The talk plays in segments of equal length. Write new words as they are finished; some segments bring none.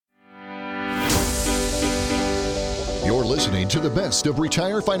listening to the Best of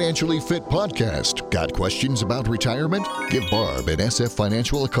Retire Financially Fit podcast. Got questions about retirement? Give Barb and SF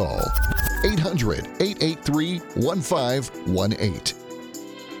Financial a call. 800-883-1518.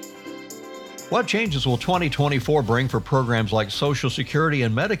 What changes will 2024 bring for programs like Social Security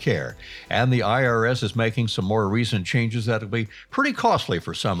and Medicare? And the IRS is making some more recent changes that will be pretty costly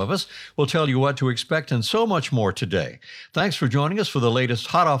for some of us. We'll tell you what to expect and so much more today. Thanks for joining us for the latest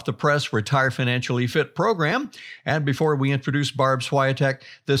hot off the press Retire Financially Fit program. And before we introduce Barb Swiatek,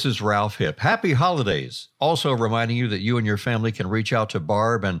 this is Ralph Hipp. Happy holidays. Also reminding you that you and your family can reach out to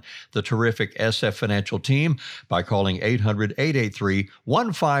Barb and the terrific SF Financial team by calling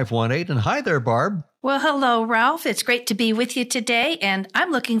 800-883-1518. And hi there, Barb. Well, hello, Ralph. It's great to be with you today, and I'm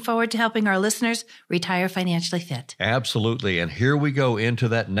looking forward to helping our listeners retire financially fit. Absolutely, and here we go into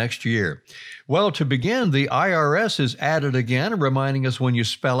that next year. Well, to begin, the IRS is added again, reminding us when you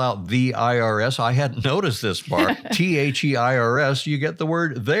spell out the IRS. I hadn't noticed this, Barb. THEIRS, you get the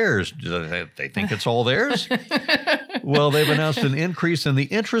word theirs. Do they think it's all theirs? Well, they've announced an increase in the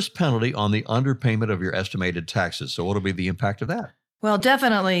interest penalty on the underpayment of your estimated taxes. So what'll be the impact of that? Well,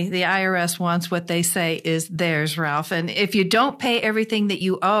 definitely the IRS wants what they say is theirs, Ralph. And if you don't pay everything that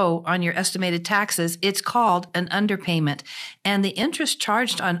you owe on your estimated taxes, it's called an underpayment. And the interest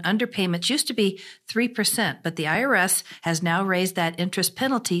charged on underpayments used to be 3%, but the IRS has now raised that interest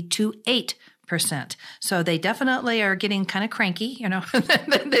penalty to 8%. So they definitely are getting kind of cranky, you know.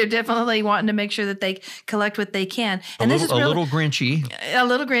 They're definitely wanting to make sure that they collect what they can. And this is a little grinchy. A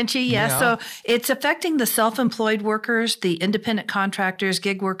little grinchy, yes. Yeah. So it's affecting the self-employed workers, the independent contractors,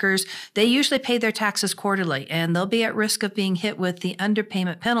 gig workers. They usually pay their taxes quarterly, and they'll be at risk of being hit with the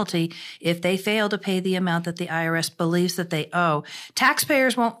underpayment penalty if they fail to pay the amount that the IRS believes that they owe.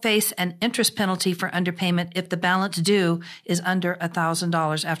 Taxpayers won't face an interest penalty for underpayment if the balance due is under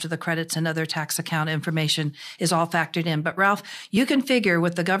 $1,000 after the credits and other tax account information is all factored in. But Ralph, you can figure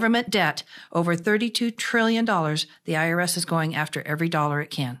with the government debt over $32 trillion, the IRS is going after every dollar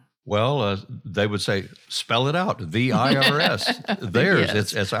it can. Well, they would say, spell it out, the IRS. Theirs,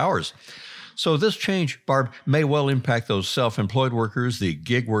 Yes. it's ours. So this change, Barb, may well impact those self-employed workers, the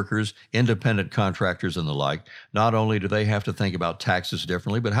gig workers, independent contractors, and the like. Not only do they have to think about taxes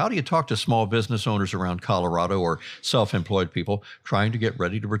differently, but how do you talk to small business owners around Colorado or self-employed people trying to get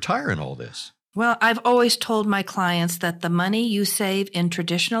ready to retire in all this? Well, I've always told my clients that the money you save in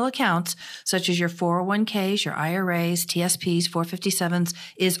traditional accounts, such as your 401ks, your IRAs, TSPs, 457s,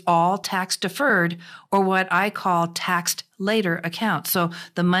 is all tax deferred, or what I call taxed later accounts. So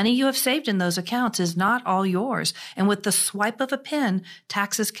the money you have saved in those accounts is not all yours. And with the swipe of a pen,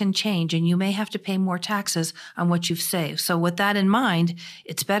 taxes can change, and you may have to pay more taxes on what you've saved. So with that in mind,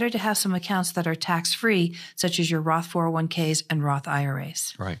 it's better to have some accounts that are tax-free, such as your Roth 401ks and Roth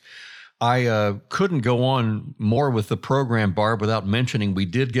IRAs. Right. I couldn't go on more with the program, Barb, without mentioning we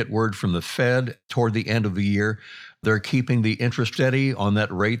did get word from the Fed toward the end of the year. They're keeping the interest steady on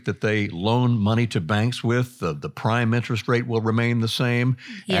that rate that they loan money to banks with. The prime interest rate will remain the same.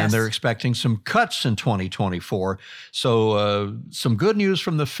 Yes. And they're expecting some cuts in 2024. So some good news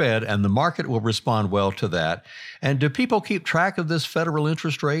from the Fed, and the market will respond well to that. And do people keep track of this federal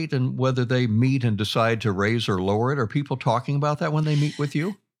interest rate and whether they meet and decide to raise or lower it? Are people talking about that when they meet with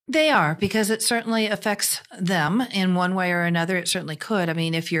you? They are, because it certainly affects them in one way or another. It certainly could. I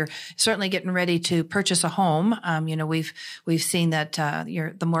mean, if you're certainly getting ready to purchase a home, we've seen that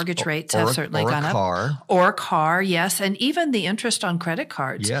the mortgage rates have certainly gone up. Or a car, yes, and even the interest on credit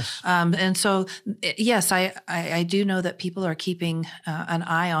cards. Yes. And so, yes, I do know that people are keeping an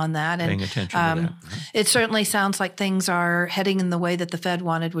eye on that, paying attention to that. Right. It certainly sounds like things are heading in the way that the Fed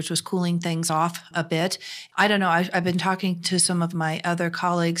wanted, which was cooling things off a bit. I don't know. I've been talking to some of my other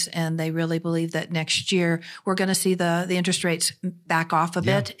colleagues, and they really believe that next year we're going to see the interest rates back off a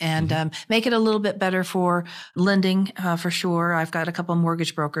bit and make it a little bit better for lending for sure. I've got a couple of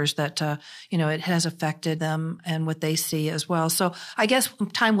mortgage brokers that, it has affected them and what they see as well. So I guess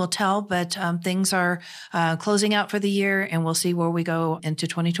time will tell, but things are closing out for the year, and we'll see where we go into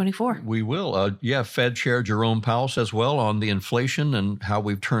 2024. We will. Fed Chair Jerome Powell says, well, on the inflation and how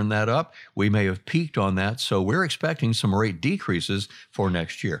we've turned that up, we may have peaked on that. So we're expecting some rate decreases for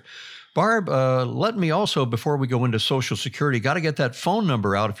next year. Barb, let me also, before we go into Social Security, got to get that phone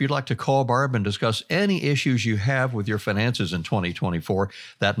number out. If you'd like to call Barb and discuss any issues you have with your finances in 2024,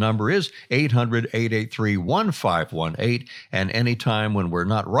 that number is 800-883-1518. And anytime when we're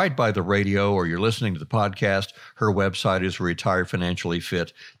not right by the radio or you're listening to the podcast, her website is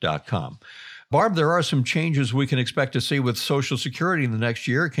retirefinanciallyfit.com. Barb, there are some changes we can expect to see with Social Security in the next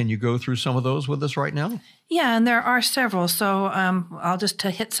year. Can you go through some of those with us right now? Yeah, and there are several. So I'll just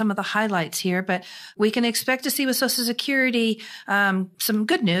hit some of the highlights here. But we can expect to see with Social Security some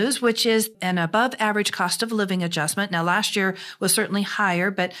good news, which is an above average cost of living adjustment. Now, last year was certainly higher,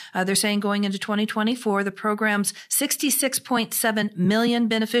 but they're saying going into 2024, the program's 66.7 million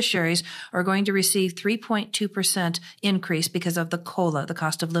beneficiaries are going to receive 3.2% increase because of the COLA, the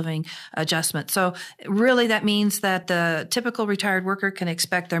cost of living adjustment. So really that means that the typical retired worker can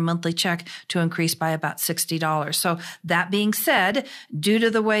expect their monthly check to increase by about $60. So that being said, due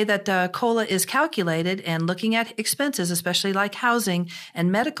to the way that the COLA is calculated and looking at expenses, especially like housing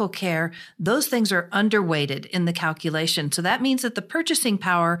and medical care, those things are underweighted in the calculation. So that means that the purchasing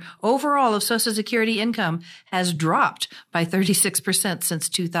power overall of Social Security income has dropped by 36% since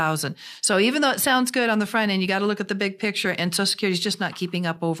 2000. So even though it sounds good on the front end, you got to look at the big picture, and Social Security is just not keeping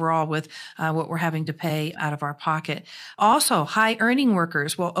up overall with what we're having to pay out of our pocket. Also, high earning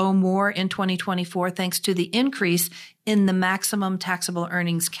workers will owe more in 2024 thanks to the increase in the maximum taxable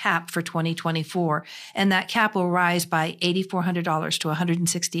earnings cap for 2024. And that cap will rise by $8,400 to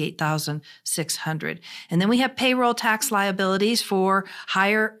 $168,600. And then we have payroll tax liabilities for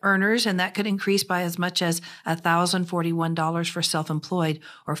higher earners, and that could increase by as much as $1,041 for self-employed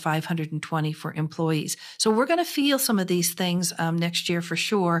or $520 for employees. So we're going to feel some of these things next year for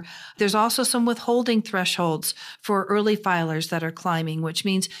sure. There's also some withholding thresholds for early filers that are climbing, which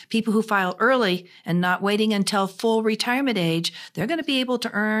means people who file early and not waiting until full retirement age, they're going to be able to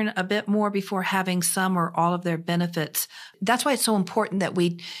earn a bit more before having some or all of their benefits. That's why it's so important that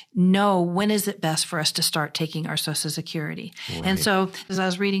we know when is it best for us to start taking our Social Security. Right. And so as I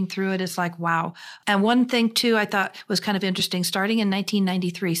was reading through it, it's like, wow. And one thing too, I thought was kind of interesting, starting in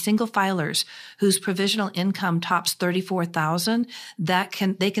 1993, single filers whose provisional income tops $34,000,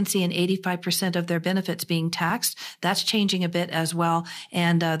 they can see an 85% of their benefits being taxed. That's changing a bit as well.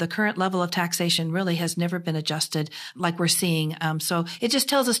 And the current level of taxation really has never been adjusted like we're seeing. So it just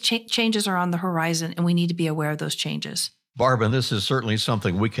tells us changes are on the horizon, and we need to be aware of those changes. Barb, and this is certainly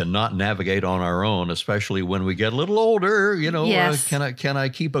something we cannot navigate on our own, especially when we get a little older. Yes. Can I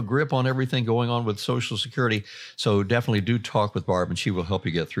keep a grip on everything going on with Social Security? So definitely do talk with Barb, and she will help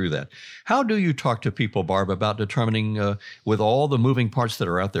you get through that. How do you talk to people, Barb, about determining, with all the moving parts that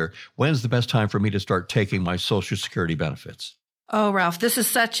are out there, when's the best time for me to start taking my Social Security benefits? Oh, Ralph, this is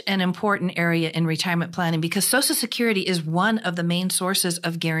such an important area in retirement planning because Social Security is one of the main sources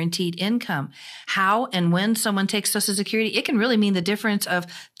of guaranteed income. How and when someone takes Social Security, it can really mean the difference of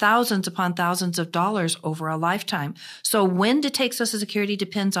thousands upon thousands of dollars over a lifetime. So when to take Social Security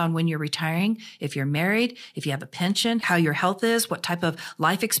depends on when you're retiring, if you're married, if you have a pension, how your health is, what type of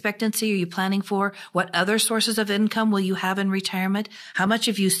life expectancy are you planning for, what other sources of income will you have in retirement, how much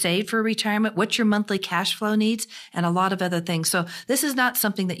have you saved for retirement, what's your monthly cash flow needs, and a lot of other things. So this is not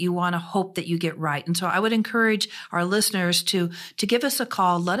something that you want to hope that you get right. And so I would encourage our listeners to give us a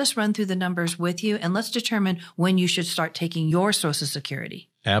call. Let us run through the numbers with you, and let's determine when you should start taking your Social Security.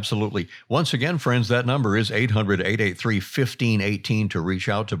 Absolutely. Once again, friends, that number is 800-883-1518 to reach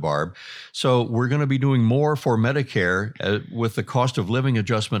out to Barb. So we're going to be doing more for Medicare with the cost of living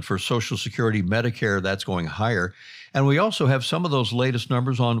adjustment for Social Security. Medicare, that's going higher. And we also have some of those latest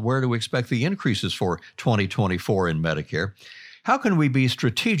numbers on where to expect the increases for 2024 in Medicare. How can we be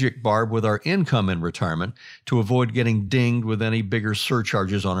strategic, Barb, with our income in retirement to avoid getting dinged with any bigger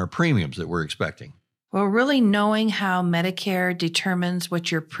surcharges on our premiums that we're expecting? Well, really knowing how Medicare determines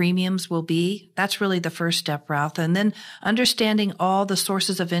what your premiums will be, that's really the first step, Ralph. And then understanding all the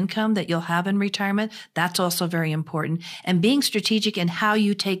sources of income that you'll have in retirement, that's also very important. And being strategic in how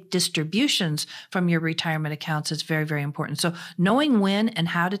you take distributions from your retirement accounts is very, very important. So knowing when and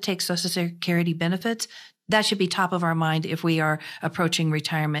how to take Social Security benefits, that should be top of our mind if we are approaching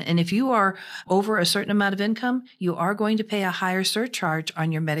retirement. And if you are over a certain amount of income, you are going to pay a higher surcharge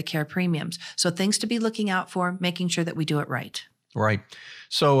on your Medicare premiums. So things to be looking out for, making sure that we do it right. Right.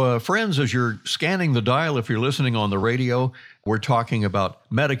 So, friends, as you're scanning the dial, if you're listening on the radio, we're talking about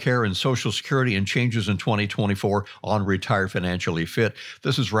Medicare and Social Security and changes in 2024 on Retire Financially Fit.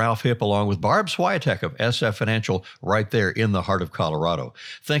 This is Ralph Hipp along with Barb Swiatek of SF Financial right there in the heart of Colorado.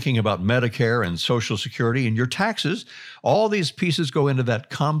 Thinking about Medicare and Social Security and your taxes, all these pieces go into that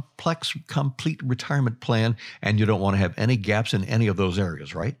complex, complete retirement plan, and you don't want to have any gaps in any of those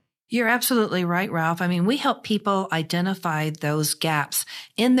areas, right? You're absolutely right, Ralph. I mean, we help people identify those gaps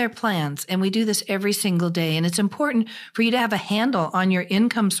in their plans, and we do this every single day. And it's important for you to have a handle on your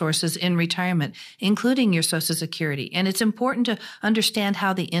income sources in retirement, including your Social Security. And it's important to understand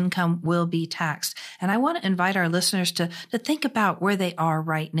how the income will be taxed. And I want to invite our listeners to think about where they are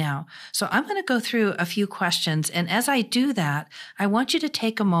right now. So I'm going to go through a few questions. And as I do that, I want you to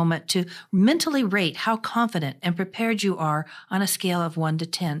take a moment to mentally rate how confident and prepared you are on a scale of 1 to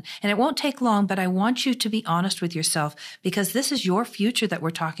 10. And it won't take long, but I want you to be honest with yourself because this is your future that we're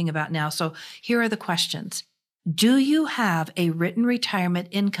talking about now. So here are the questions. Do you have a written retirement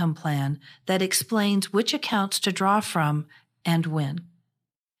income plan that explains which accounts to draw from and when?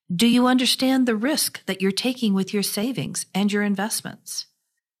 Do you understand the risk that you're taking with your savings and your investments?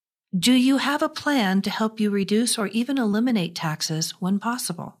 Do you have a plan to help you reduce or even eliminate taxes when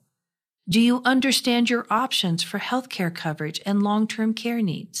possible? Do you understand your options for healthcare coverage and long-term care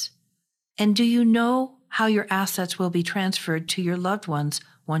needs? And do you know how your assets will be transferred to your loved ones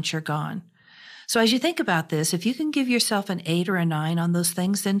once you're gone? So as you think about this, if you can give yourself an 8 or a 9 on those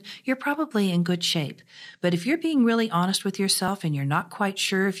things, then you're probably in good shape. But if you're being really honest with yourself and you're not quite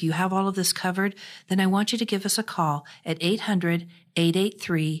sure if you have all of this covered, then I want you to give us a call at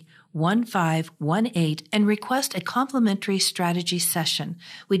 800-883-1518 and request a complimentary strategy session.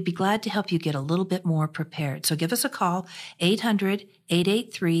 We'd be glad to help you get a little bit more prepared. So give us a call,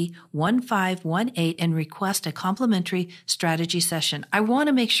 800-883-1518, and request a complimentary strategy session. I want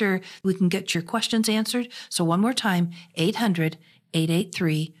to make sure we can get your questions answered. So one more time,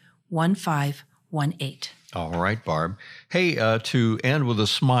 800-883-1518. All right, Barb. Hey, to end with a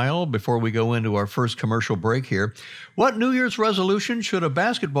smile before we go into our first commercial break here, what New Year's resolution should a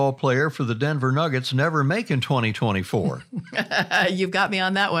basketball player for the Denver Nuggets never make in 2024? You've got me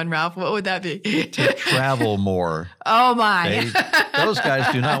on that one, Ralph. What would that be? To travel more. Oh, my. Those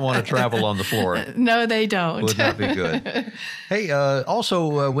guys do not want to travel on the floor. No, they don't. Would not be good. Hey,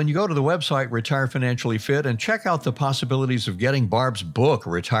 also, when you go to the website, Retire Financially Fit, and check out the possibilities of getting Barb's book,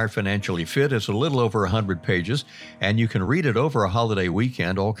 Retire Financially Fit. It's a little over 100 pages, and you can read it over a holiday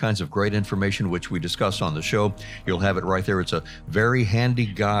weekend. All kinds of great information, which we discuss on the show. You'll have it right there. It's a very handy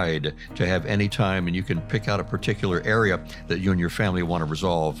guide to have any time, and you can pick out a particular area that you and your family want to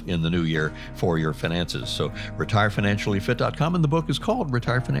resolve in the new year for your finances. So retirefinanciallyfit.com, and the book is called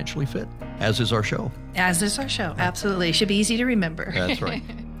Retire Financially Fit, as is our show. As is our show. Absolutely. It should be easy to remember. That's right.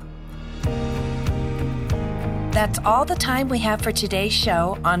 That's all the time we have for today's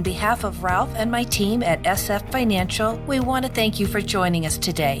show. On behalf of Ralph and my team at SF Financial, we want to thank you for joining us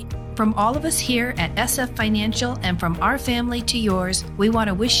today. From all of us here at SF Financial and from our family to yours, we want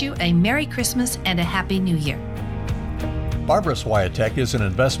to wish you a Merry Christmas and a Happy New Year. Barbara Swiatek is an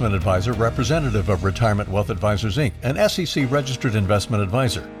investment advisor representative of Retirement Wealth Advisors, Inc., an SEC-registered investment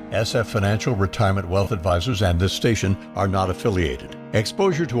advisor. SF Financial, Retirement Wealth Advisors, and this station are not affiliated.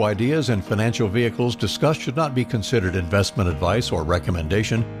 Exposure to ideas and financial vehicles discussed should not be considered investment advice or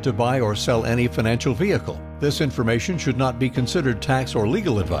recommendation to buy or sell any financial vehicle. This information should not be considered tax or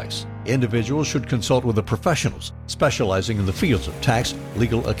legal advice. Individuals should consult with the professionals specializing in the fields of tax,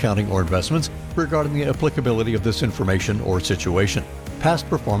 legal, accounting, or investments regarding the applicability of this information or situation. Past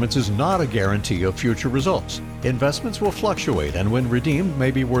performance is not a guarantee of future results. Investments will fluctuate and when redeemed may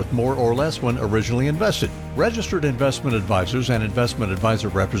be worth more or less when originally invested. Registered investment advisors and investment advisor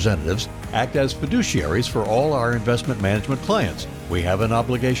representatives act as fiduciaries for all our investment management clients. We have an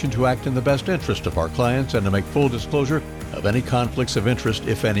obligation to act in the best interest of our clients and to make full disclosure of any conflicts of interest,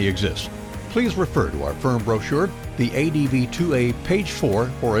 if any exist. Please refer to our firm brochure, the ADV 2A, page 4,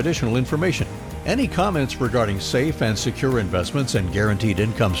 for additional information. Any comments regarding safe and secure investments and guaranteed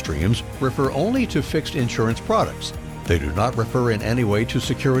income streams refer only to fixed insurance products. They do not refer in any way to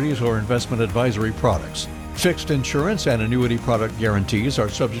securities or investment advisory products. Fixed insurance and annuity product guarantees are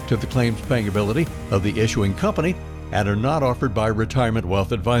subject to the claims paying ability of the issuing company and are not offered by Retirement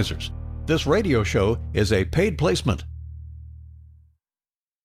Wealth Advisors. This radio show is a paid placement.